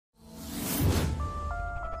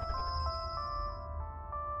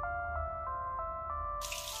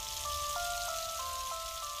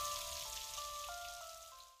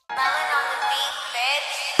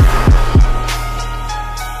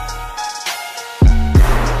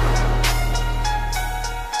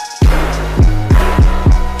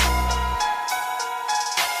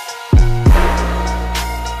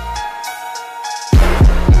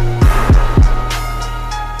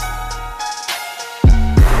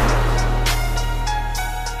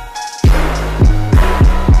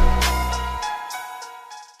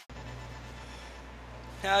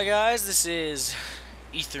Hi guys, this is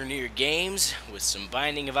Etherneer Games with some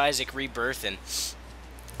Binding of Isaac Rebirth, and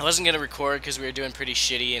I wasn't going to record because we were doing pretty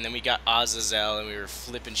shitty, and then we got Azazel and we were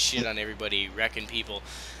flipping shit on everybody, wrecking people,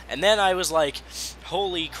 and then I was like,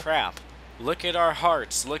 holy crap, look at our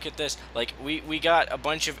hearts, look at this. Like, we got a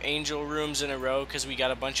bunch of angel rooms in a row because we got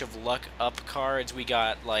a bunch of luck up cards. We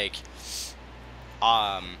got like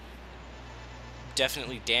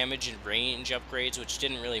definitely damage and range upgrades, which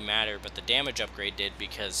didn't really matter, but the damage upgrade did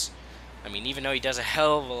because, I mean, even though he does a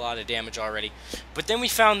hell of a lot of damage already. But then we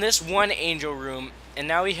found this one angel room, and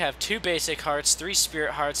now we have 2 basic hearts, 3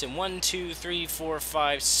 spirit hearts, and 1, 2, 3, 4,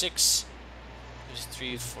 5, 6,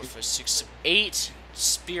 3, 4, 5, 6, 8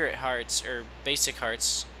 spirit hearts, or basic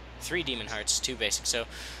hearts, 3 demon hearts, 2 basic.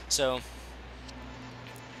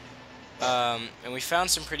 And we found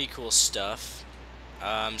some pretty cool stuff.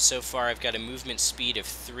 So far I've got a movement speed of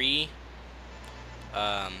 3,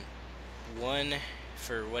 1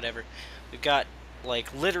 for whatever. We've got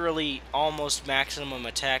like literally almost maximum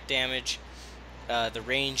attack damage. The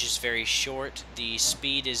range is very short. The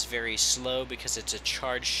speed is very slow because it's a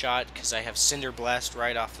charge shot, because I have Cinder Blast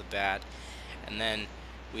right off the bat. And then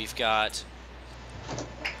we've got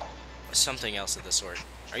something else of the sort.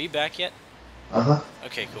 Are you back yet? Uh-huh.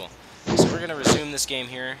 Okay, cool. So we're gonna resume this game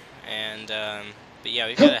here, and but yeah,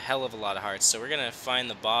 we've got a hell of a lot of hearts, so we're gonna find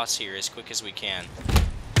the boss here as quick as we can.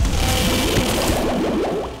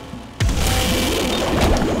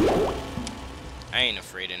 I ain't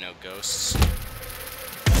afraid of no ghosts.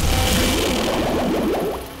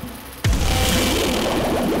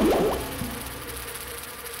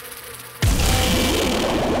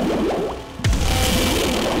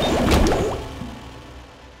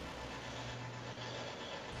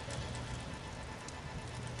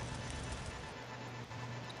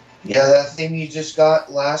 Yeah, that thing you just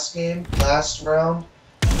got last round.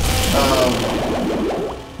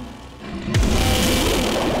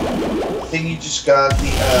 Thing you just got, the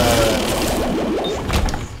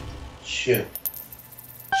shoot.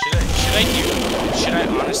 Should I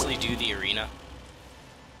honestly do the arena?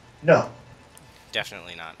 No.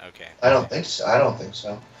 Definitely not. Okay. I don't think so.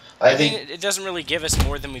 I think it doesn't really give us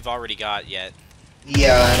more than we've already got yet.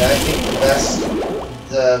 Yeah, and I think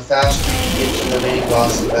the faster you get to the mini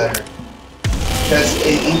boss, the better. Because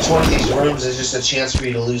each one of these rooms is just a chance for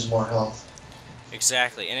you to lose more health.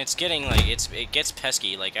 Exactly, and it's getting like it gets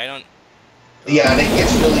pesky. Like I don't. Yeah, and it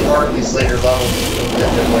gets really hard in these later levels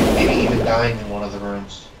that they're like maybe even dying in one of the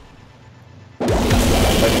rooms. Like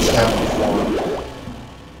it's happened before.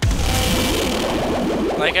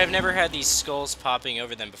 Like, I've never had these skulls popping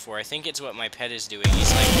over them before. I think it's what my pet is doing.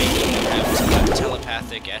 He's, like, making them have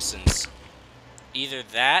telepathic essence. Either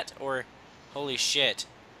that, or... Holy shit.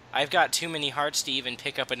 I've got too many hearts to even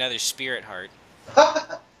pick up another spirit heart.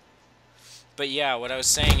 But yeah, what I was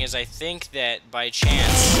saying is I think that, by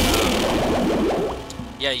chance...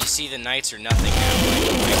 yeah, you see the knights are nothing now. Like,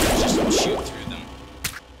 I can just shoot through them.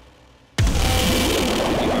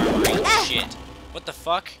 The armory. Shit. What the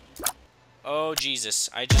fuck? Oh, Jesus.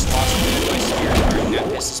 I just lost a bit of my spirit heart, and that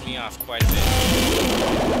pisses me off quite a bit.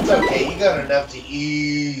 It's okay, you got enough to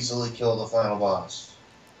easily kill the final boss.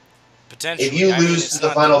 Potentially. If you lose to the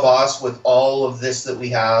final boss with all of this that we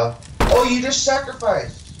have... Oh, you just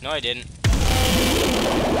sacrificed! No, I didn't.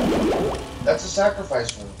 That's a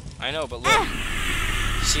sacrifice room. I know, but look.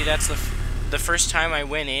 See, that's the first time I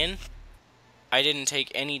went in, I didn't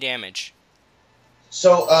take any damage.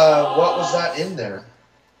 So, what was that in there?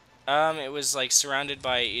 It was like surrounded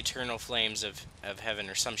by eternal flames of heaven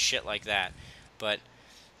or some shit like that. But,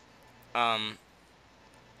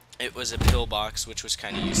 it was a pillbox, which was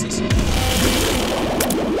kind of useless.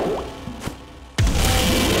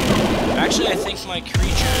 Actually, I think my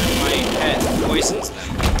pet, poisons them.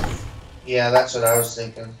 Yeah, that's what I was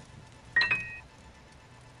thinking.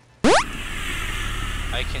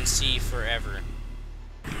 I can see forever.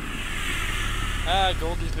 Ah,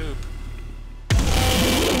 golden poop.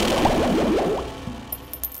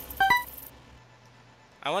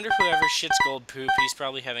 I wonder whoever shits gold poop, he's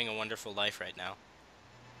probably having a wonderful life right now.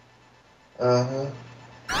 Uh-huh.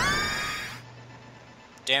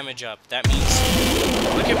 Damage up. That means...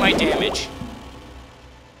 Look at my damage.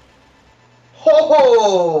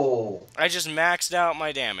 Ho-ho! I just maxed out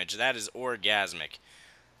my damage. That is orgasmic.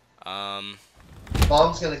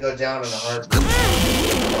 Bomb's gonna go down in a heartbeat.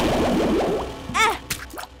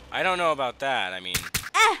 I don't know about that. I mean...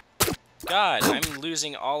 God, I'm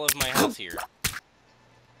losing all of my health here.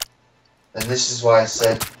 And this is why I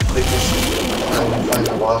said, quickest time to find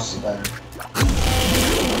the boss, the better.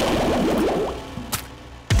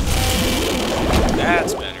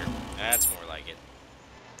 That's better. That's more like it.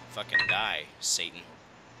 Fucking die, Satan.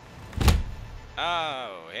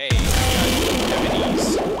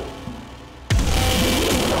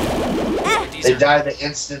 These They are... die the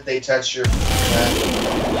instant they touch your mat.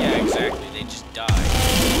 Yeah, exactly. They just die.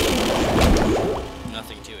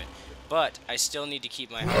 Nothing to it. But I still need to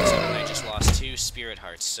keep my hearts up, and I just lost 2 spirit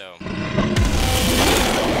hearts, so...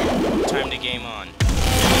 Time to game on.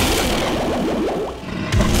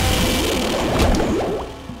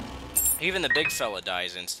 Even the big fella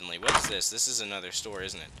dies instantly. What is this? This is another store,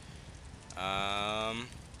 isn't it?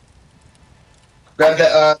 Grab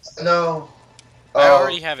that, no. I Oh.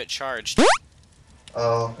 already have it charged.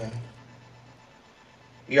 Oh, okay.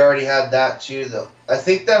 You already had that too, though. I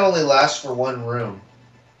think that only lasts for 1 room.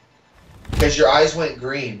 Because your eyes went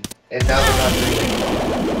green, and now they're not green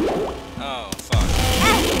anymore. Oh, fuck.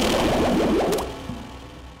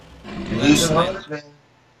 You're losing hearts, man.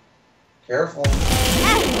 Careful.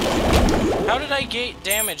 How did I get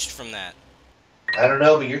damaged from that? I don't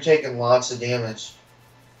know, but you're taking lots of damage.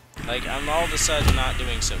 Like, I'm all of a sudden not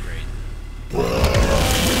doing so great.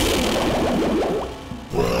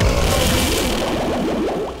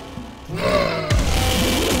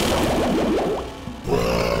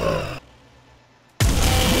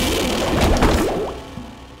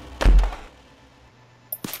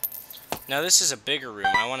 Now this is a bigger room.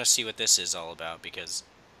 I want to see what this is all about because...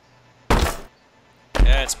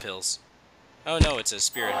 Yeah, it's pills. Oh no, it's a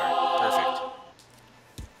spirit heart. Perfect.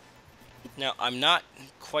 Now, I'm not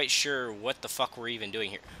quite sure what the fuck we're even doing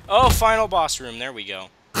here. Oh, final boss room. There we go.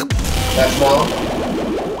 That's Mom?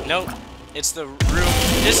 Nope. It's the room...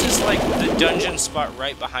 This is like the dungeon spot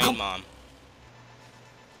right behind Mom.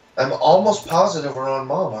 I'm almost positive we're on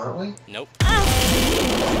Mom, aren't we? Nope.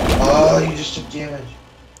 Oh, you just took damage.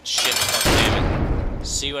 Shit, fuck, damn it.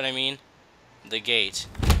 See what I mean? The gate.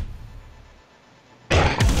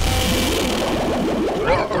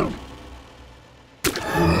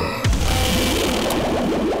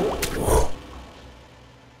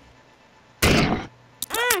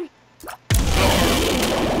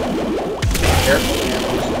 Careful, man.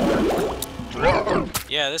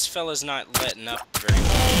 Yeah, this fella's not letting up very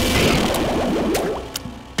well.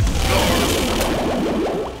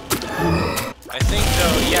 I think,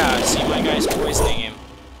 though, yeah, I see my guy's poisoning him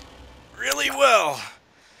really well.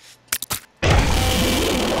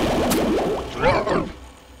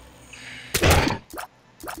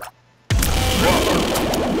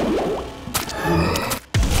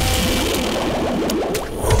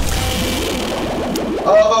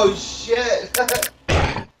 Oh, shit!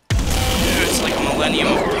 It's like a millennium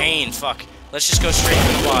of pain, fuck. Let's just go straight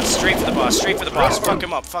for the boss, straight for the boss, straight for the boss. Fuck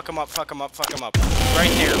him up, fuck him up, fuck him up, fuck him up.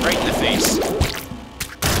 Right there, right in the face.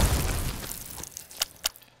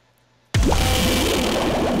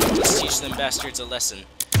 Let's teach them bastards a lesson.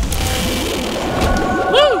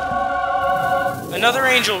 Woo! Another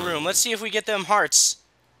angel room. Let's see if we get them hearts.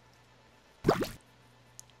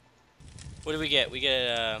 What do we get? We get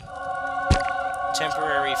a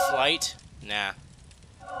temporary flight? Nah.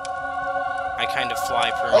 I kind of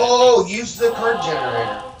fly permanently. Oh, use the card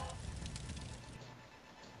generator.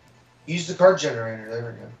 Use the card generator.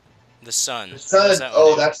 There we go. The sun. The sun. What does that one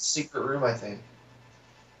Oh, do? that's the secret room, I think.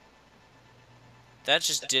 That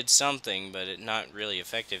just did something, but it's not really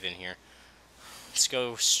effective in here. Let's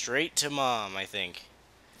go straight to Mom, I think.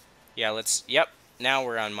 Yeah, let's... Yep, now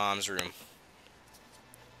we're on Mom's room.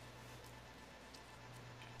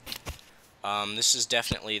 This is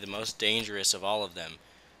definitely the most dangerous of all of them.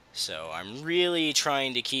 So I'm really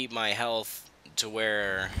trying to keep my health to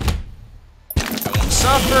where I won't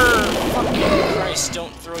suffer. Fucking Christ,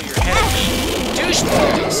 don't throw your head at me.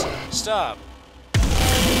 Douchebags! Stop.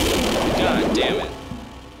 God damn it.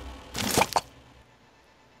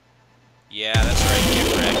 Yeah, that's right.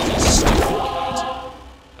 Get wrecked, you stupid cunt.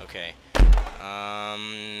 Okay.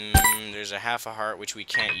 There's a half a heart, which we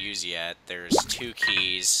can't use yet. There's 2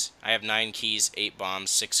 keys. I have 9 keys, 8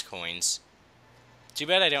 bombs, 6 coins. Too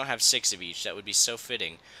bad I don't have 6 of each. That would be so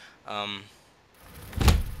fitting. I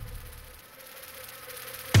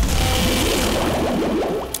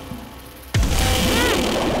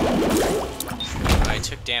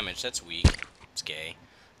took damage. That's weak. It's gay.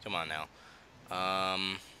 Come on now.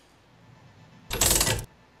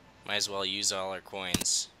 Might as well use all our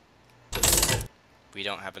coins. We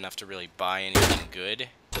don't have enough to really buy anything good.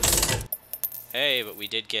 Hey, but we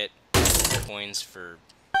did get coins for...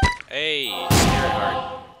 Hey, spirit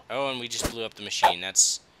heart. Oh, and we just blew up the machine.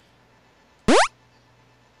 That's...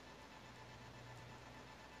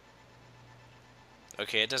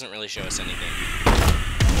 Okay, it doesn't really show us anything.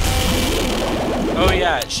 Oh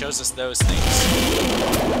yeah, it shows us those things.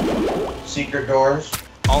 Secret doors.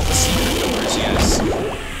 All the secret doors, yes.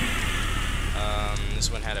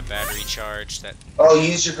 This one had a battery charge that... Oh,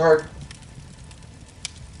 use your card.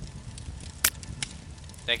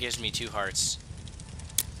 That gives me 2 hearts.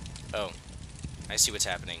 Oh, I see what's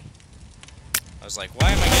happening. I was like,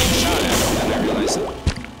 why am I getting shot at? And then I realized,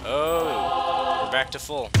 oh, we're back to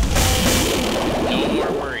full. No more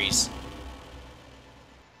worries.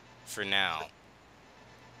 For now.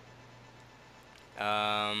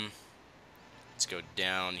 Let's go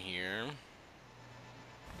down here.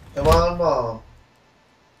 Come on, Mom.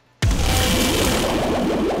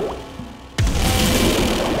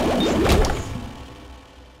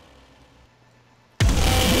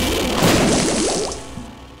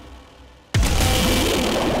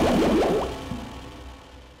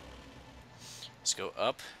 Let's go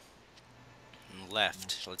up and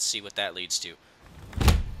left. Let's see what that leads to.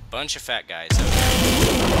 Bunch of fat guys. Okay.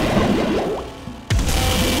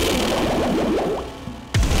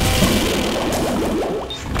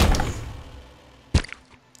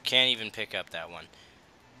 Can't even pick up that one.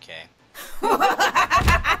 Okay.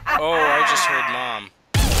 Oh, I just heard Mom.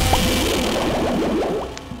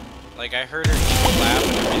 Like, I heard her evil laugh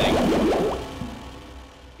and everything.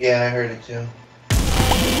 Yeah, I heard it too.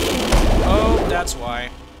 Oh, that's why.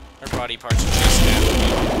 Her body parts are chasing after me.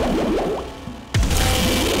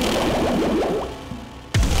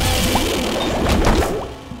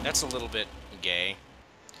 That's a little bit gay.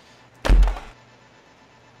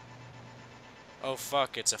 Oh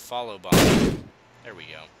fuck, it's a follow bomb. There we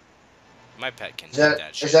go. My pet can take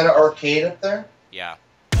that shit. Is that an arcade up there? Yeah.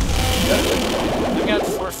 I've got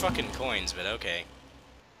 4 fucking coins, but okay.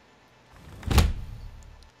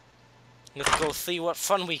 Let's go see what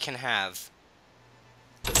fun we can have.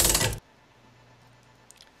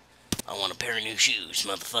 I want a pair of new shoes,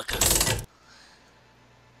 motherfucker.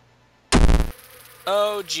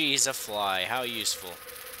 Oh, geez, a fly. How useful.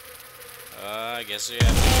 I guess we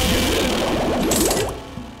have to get rid of it.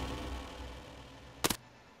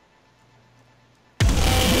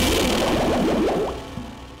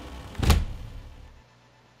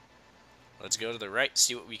 Let's go to the right,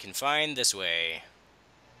 see what we can find this way.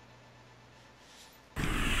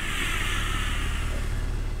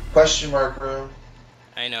 Question mark room.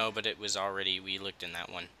 I know, but it was already, we looked in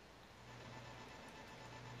that one.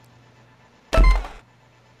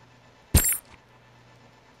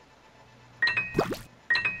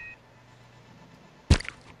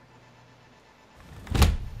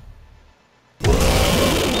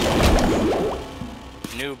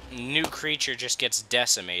 New creature just gets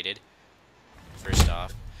decimated. First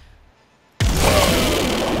off.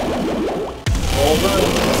 Oh,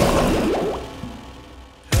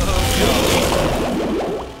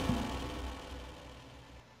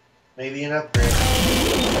 maybe an upgrade.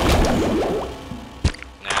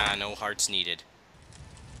 Nah, no hearts needed.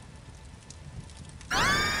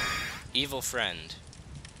 Evil friend.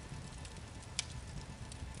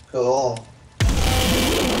 Cool.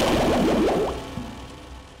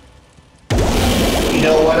 You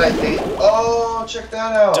know what I think? Oh, check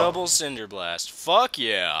that out. Double Cinder Blast. Fuck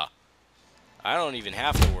yeah. I don't even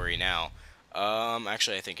have to worry now.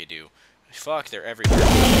 Actually, I think I do. Fuck, they're everywhere.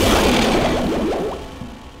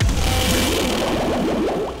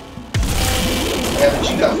 Yeah, but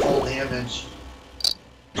you got full damage.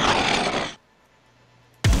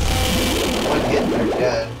 One hit and they're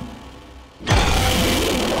dead.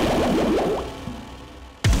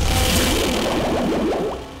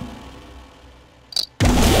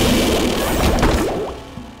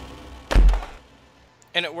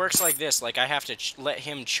 And it works like this, like I have to let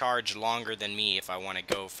him charge longer than me if I want to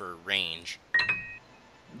go for range.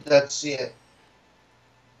 That's it.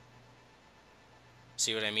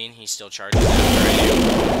 See what I mean? He's still charging after I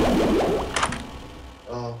am.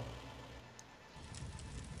 Oh.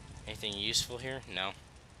 Anything useful here? No.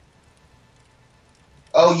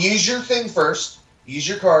 Oh, use your thing first. Use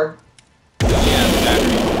your card. Oh yeah, the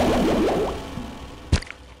battery.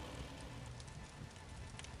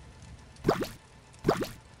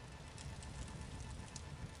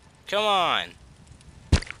 Come on!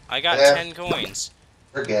 I got 10 coins.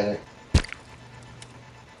 Forget it.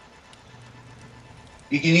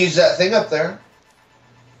 You can use that thing up there.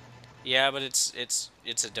 Yeah, but it's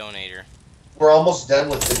a donator. We're almost done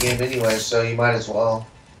with the game anyway, so you might as well.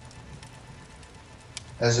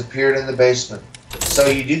 Has appeared in the basement. So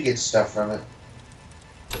you do get stuff from it.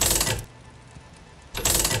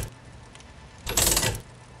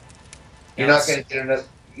 You're not gonna get another.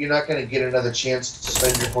 You're not gonna get another chance to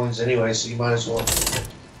spend your coins anyway, so you might as well.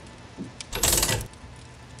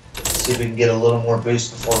 See if we can get a little more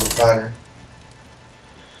boost before we fight her.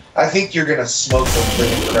 I think you're gonna smoke the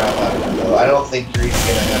living crap out of her, though. I don't think you're even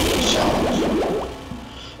gonna have a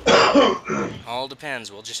challenge. All depends.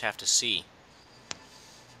 We'll just have to see.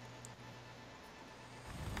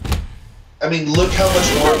 I mean, look how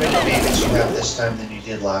much more of an advantage you have this time than you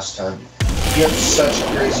did last time. You have such a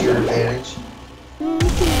crazier advantage.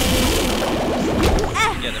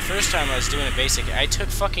 Yeah, the first time I was doing a basic, I took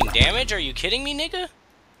fucking damage? Are you kidding me, nigga?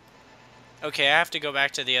 Okay, I have to go back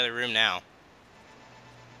to the other room now.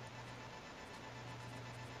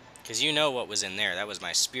 Because you know what was in there. That was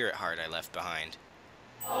my spirit heart I left behind.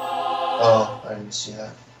 Oh, I didn't see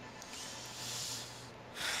that.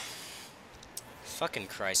 Fucking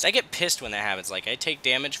Christ. I get pissed when that happens. Like, I take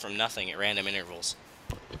damage from nothing at random intervals.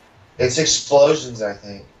 It's explosions, I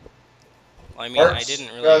think. Well, I mean, I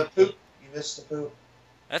didn't really... Poop. You missed the poop.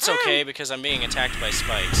 That's okay, because I'm being attacked by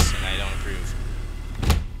spikes, and I don't approve.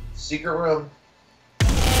 Secret room.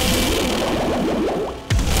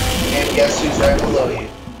 And guess who's right below you?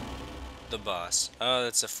 The boss. Oh,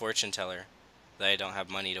 that's a fortune teller. That I don't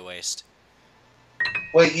have money to waste.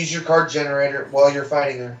 Wait, use your card generator while you're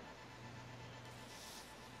fighting her.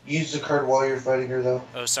 Use the card while you're fighting her, though.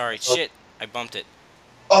 Oh, sorry. Shit. I bumped it.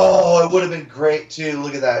 Oh, it would have been great, too.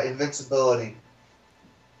 Look at that. Invincibility.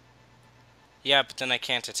 Yeah, but then I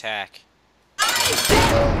can't attack.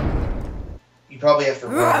 You probably have to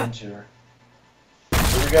run into her.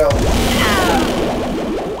 Here we go.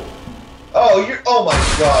 Oh, you're... Oh, my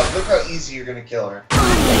God. Look how easy you're going to kill her.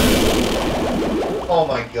 Oh,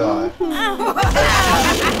 my God.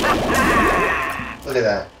 Look at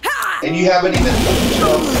that. And you haven't even looked at your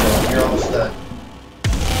own stuff. You're almost done.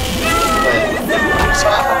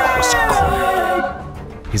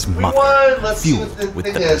 His mother, Let's see fueled what the with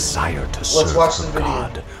thing the is. desire to Let's serve watch the her video.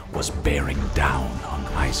 God, was bearing down on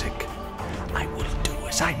Isaac. I will do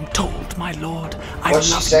as I'm told, my lord. I What's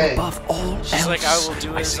she love you saying? above all else. She's like, I will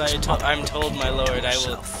do as Isaac's mother I'm told, my lord. I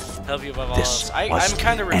will herself. help you above all This else. was I'm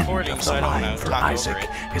kind of the end recording, of so the I don't line know. for Talk Isaac. over it.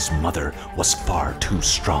 His mother was far too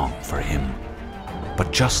strong for him.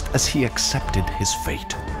 But just as he accepted his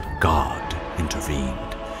fate, God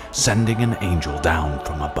intervened, sending an angel down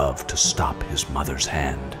from above to stop his mother's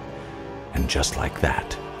hand. And just like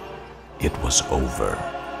that, it was over.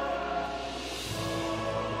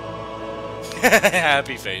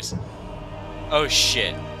 Happy face. Oh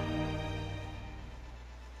shit.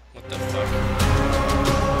 What the fuck?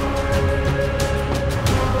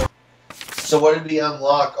 So what did we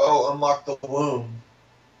unlock? Oh, unlock the womb.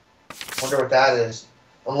 Wonder what that is.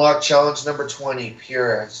 Unlock challenge number 20,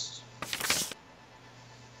 Purist.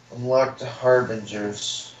 Unlock the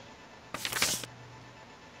Harbingers.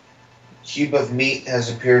 Cube of meat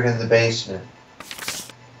has appeared in the basement.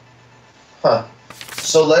 Huh.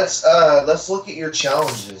 So let's look at your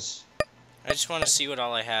challenges. I just want to see what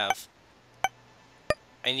all I have.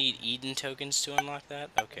 I need Eden tokens to unlock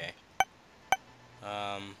that? Okay.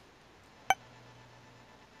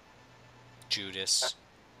 Judas.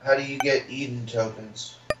 How do you get Eden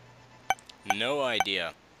tokens? No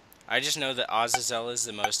idea. I just know that Azazel is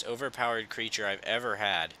the most overpowered creature I've ever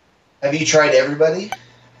had. Have you tried everybody?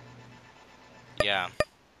 Yeah.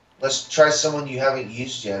 Let's try someone you haven't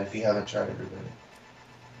used yet if you haven't tried everybody.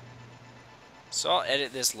 So I'll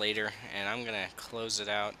edit this later, and I'm gonna close it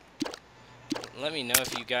out. Let me know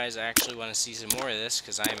if you guys actually want to see some more of this,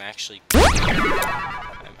 because I'm actually...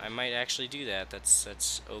 I might actually do that.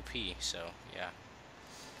 That's OP, so yeah.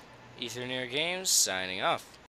 Etherneer Games, signing off.